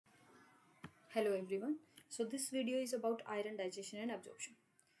Hello everyone. So this video is about iron digestion and absorption.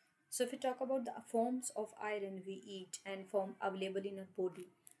 So if we talk about the forms of iron we eat and form available in our body.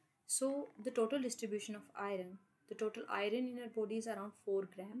 So the total distribution of iron, the total iron in our body is around 4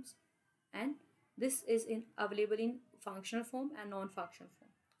 grams, and this is in available in functional form and non-functional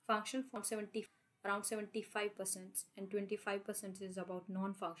form. Functional form around 75% and 25% is about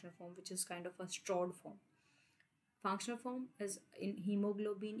non-functional form, which is kind of a stored form. Functional form is in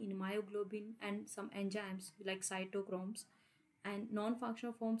hemoglobin, in myoglobin, and some enzymes like cytochromes. And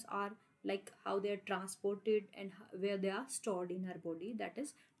non-functional forms are like how they are transported and where they are stored in our body. That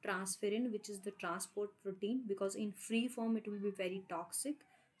is transferrin, which is the transport protein, because in free form it will be very toxic.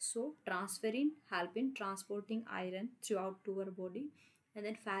 So transferrin help in transporting iron throughout to our body. And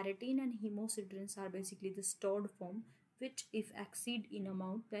then ferritin and hemosiderins are basically the stored form, which if exceed in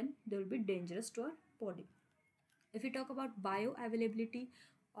amount, then they will be dangerous to our body. If we talk about bioavailability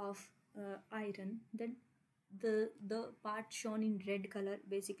of iron, then the part shown in red color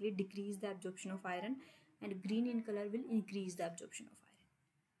basically decrease the absorption of iron, and green in color will increase the absorption of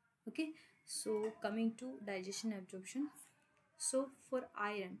iron. Okay, so coming to digestion absorption. So for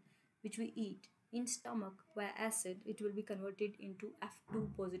iron which we eat in stomach via acid, it will be converted into F2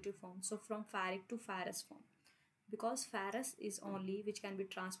 positive form, so from ferric to ferrous form, because ferrous is only which can be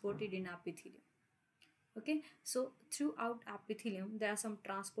transported in epithelium. Okay, so throughout epithelium there are some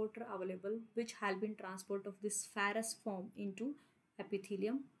transporter available which help in transport of this ferrous form into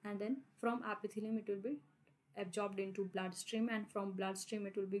epithelium, and then from epithelium it will be absorbed into bloodstream, and from bloodstream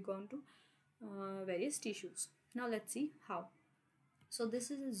it will be gone to various tissues. Now let's see how. So this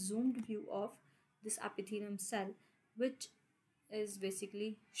is a zoomed view of this epithelium cell, which is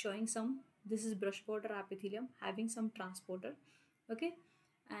basically showing some, this is brush border epithelium having some transporter. Okay,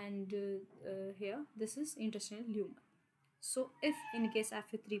 and here this is intestinal lumen. So if in case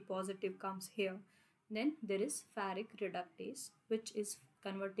Fe3 positive comes here, then there is ferric reductase, which is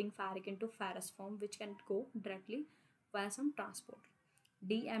converting ferric into ferrous form, which can go directly via some transporter,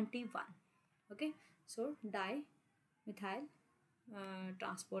 DMT1. Okay, so dimethyl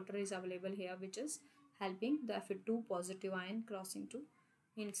transporter is available here, which is helping the Fe2 positive ion crossing to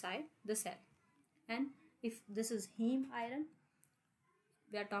inside the cell. And if this is heme iron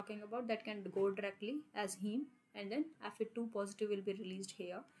we are talking about, that can go directly as heme, and then Fe2 positive will be released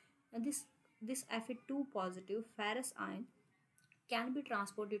here, and this Fe2 positive ferrous ion can be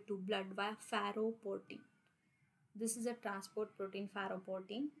transported to blood via ferroportin. This is a transport protein,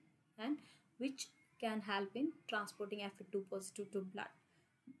 ferroportin, and which can help in transporting Fe2 positive to blood.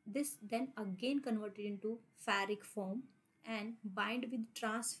 This then again converted into ferric form and bind with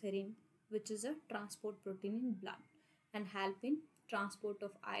transferrin, which is a transport protein in blood, and help in transport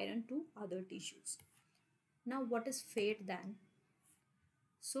of iron to other tissues. Now what is fate then?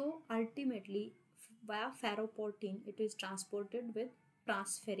 So ultimately via ferroportin it is transported with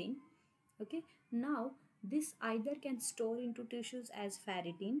transferrin. Okay, now this either can store into tissues as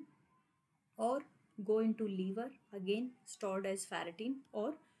ferritin, or go into liver, again stored as ferritin,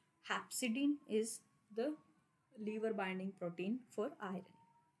 or hepcidin is the liver binding protein for iron.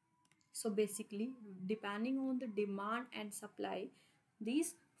 So basically, depending on the demand and supply,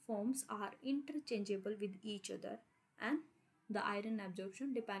 these forms are interchangeable with each other, and the iron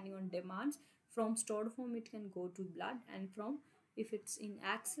absorption depending on demands, from stored form it can go to blood, and from, if it's in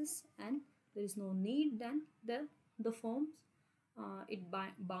excess and there is no need, then the forms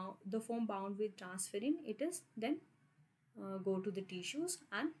the form bound with transferrin, it is then go to the tissues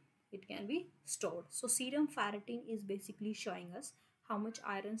and it can be stored. So serum ferritin is basically showing us how much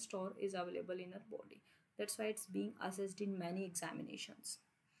iron store is available in our body. That's why it's being assessed in many examinations.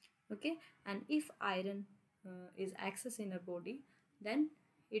 Okay, and if iron is excess in our body, then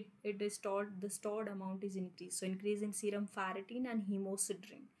it is stored, the stored amount is increased. So increase in serum ferritin and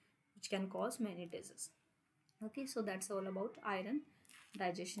hemosiderin, which can cause many diseases. Okay, so that's all about iron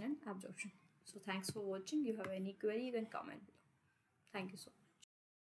digestion and absorption. So thanks for watching. If you have any query, you can comment below. Thank you so much.